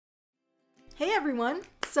Hey everyone!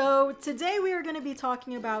 So today we are going to be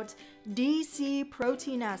talking about DC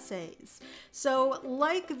protein assays. So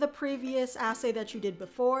like the previous assay that you did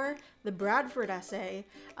before, the Bradford assay,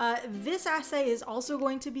 this assay is also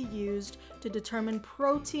going to be used to determine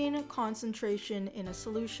protein concentration in a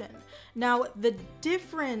solution. Now the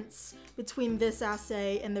difference between this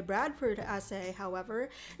assay and the Bradford assay, however,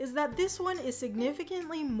 is that this one is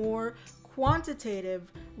significantly more quantitative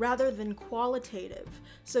rather than qualitative.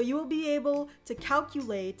 So you will be able to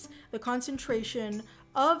calculate the concentration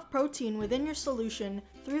of protein within your solution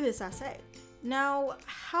through this assay. Now,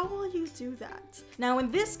 how will you do that? Now, in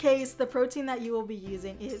this case, the protein that you will be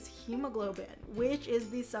using is hemoglobin, which is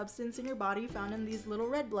the substance in your body found in these little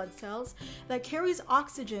red blood cells that carries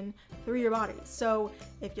oxygen through your body. So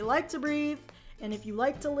if you like to breathe, and if you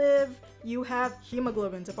like to live, you have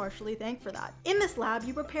hemoglobin to partially thank for that. In this lab,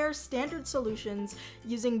 you prepare standard solutions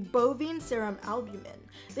using bovine serum albumin.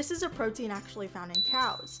 This is a protein actually found in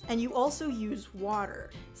cows. And you also use water.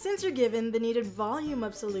 Since you're given the needed volume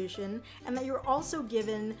of solution, and that you're also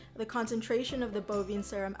given the concentration of the bovine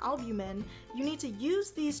serum albumin, you need to use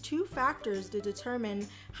these two factors to determine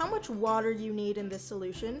how much water you need in this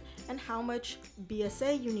solution and how much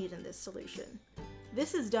BSA you need in this solution.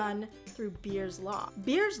 This is done through Beer's law.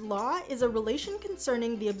 Beer's law is a relation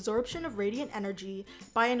concerning the absorption of radiant energy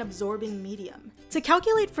by an absorbing medium. To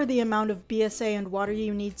calculate for the amount of BSA and water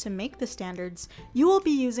you need to make the standards, you will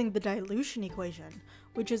be using the dilution equation,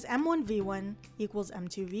 which is M1V1 equals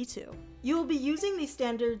M2V2. You will be using these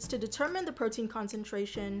standards to determine the protein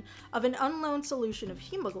concentration of an unknown solution of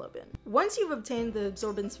hemoglobin. Once you've obtained the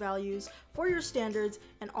absorbance values for your standards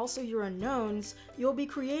and also your unknowns, you'll be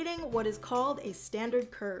creating what is called a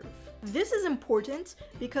standard curve. This is important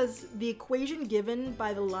because the equation given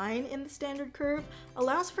by the line in the standard curve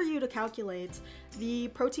allows for you to calculate the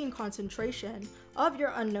protein concentration of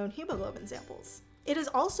your unknown hemoglobin samples. It is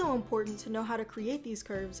also important to know how to create these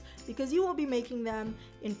curves because you will be making them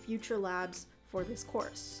in future labs for this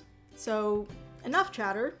course. So enough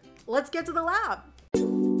chatter, let's get to the lab.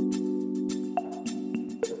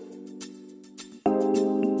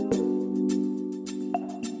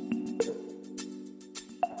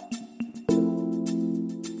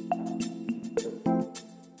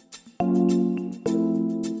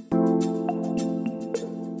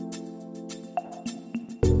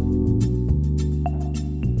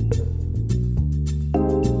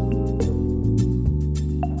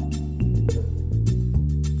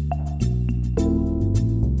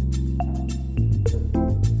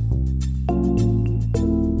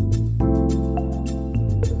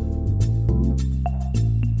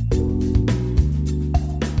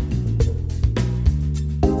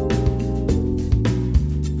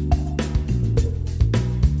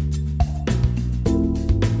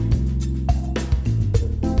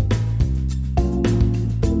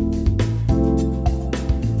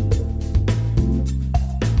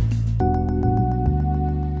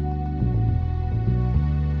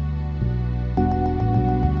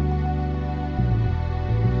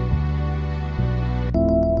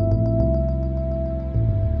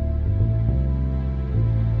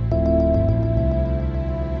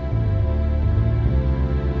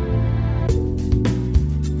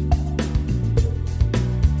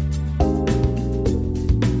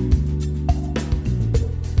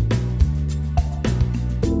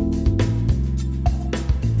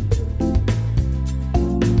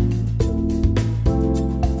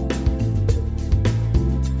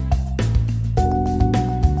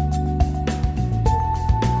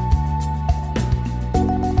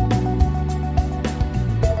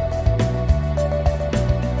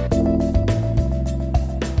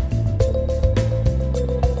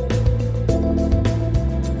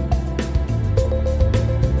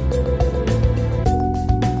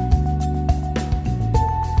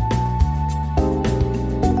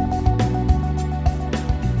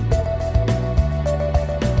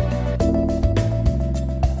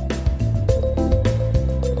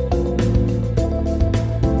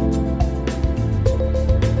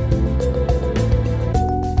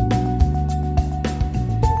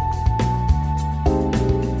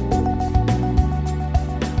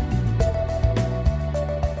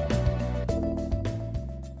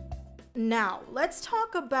 Now, let's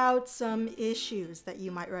talk about some issues that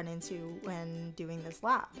you might run into when doing this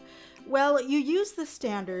lab. Well, you used the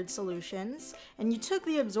standard solutions, and you took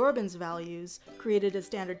the absorbance values, created a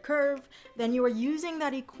standard curve, then you are using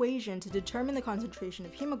that equation to determine the concentration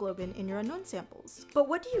of hemoglobin in your unknown samples. But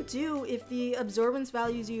what do you do if the absorbance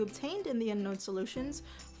values you obtained in the unknown solutions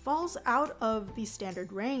falls out of the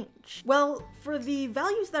standard range. Well, for the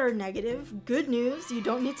values that are negative, good news, you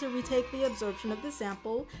don't need to retake the absorption of the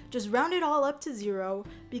sample, just round it all up to 0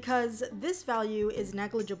 because this value is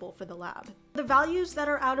negligible for the lab. The values that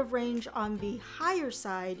are out of range on the higher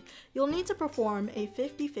side, you'll need to perform a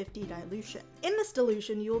 50-50 dilution. In this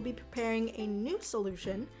dilution, you will be preparing a new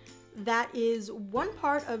solution that is 1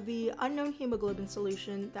 part of the unknown hemoglobin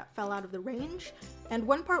solution that fell out of the range and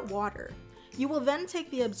 1 part water. You will then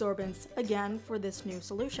take the absorbance again for this new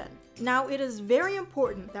solution. Now, it is very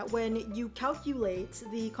important that when you calculate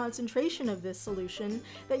the concentration of this solution,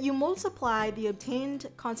 that you multiply the obtained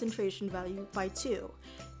concentration value by 2.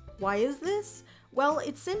 Why is this? Well,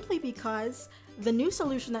 it's simply because the new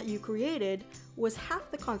solution that you created was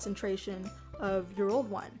half the concentration of your old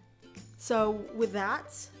one. So with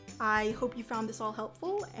that, I hope you found this all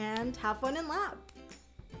helpful and have fun in lab.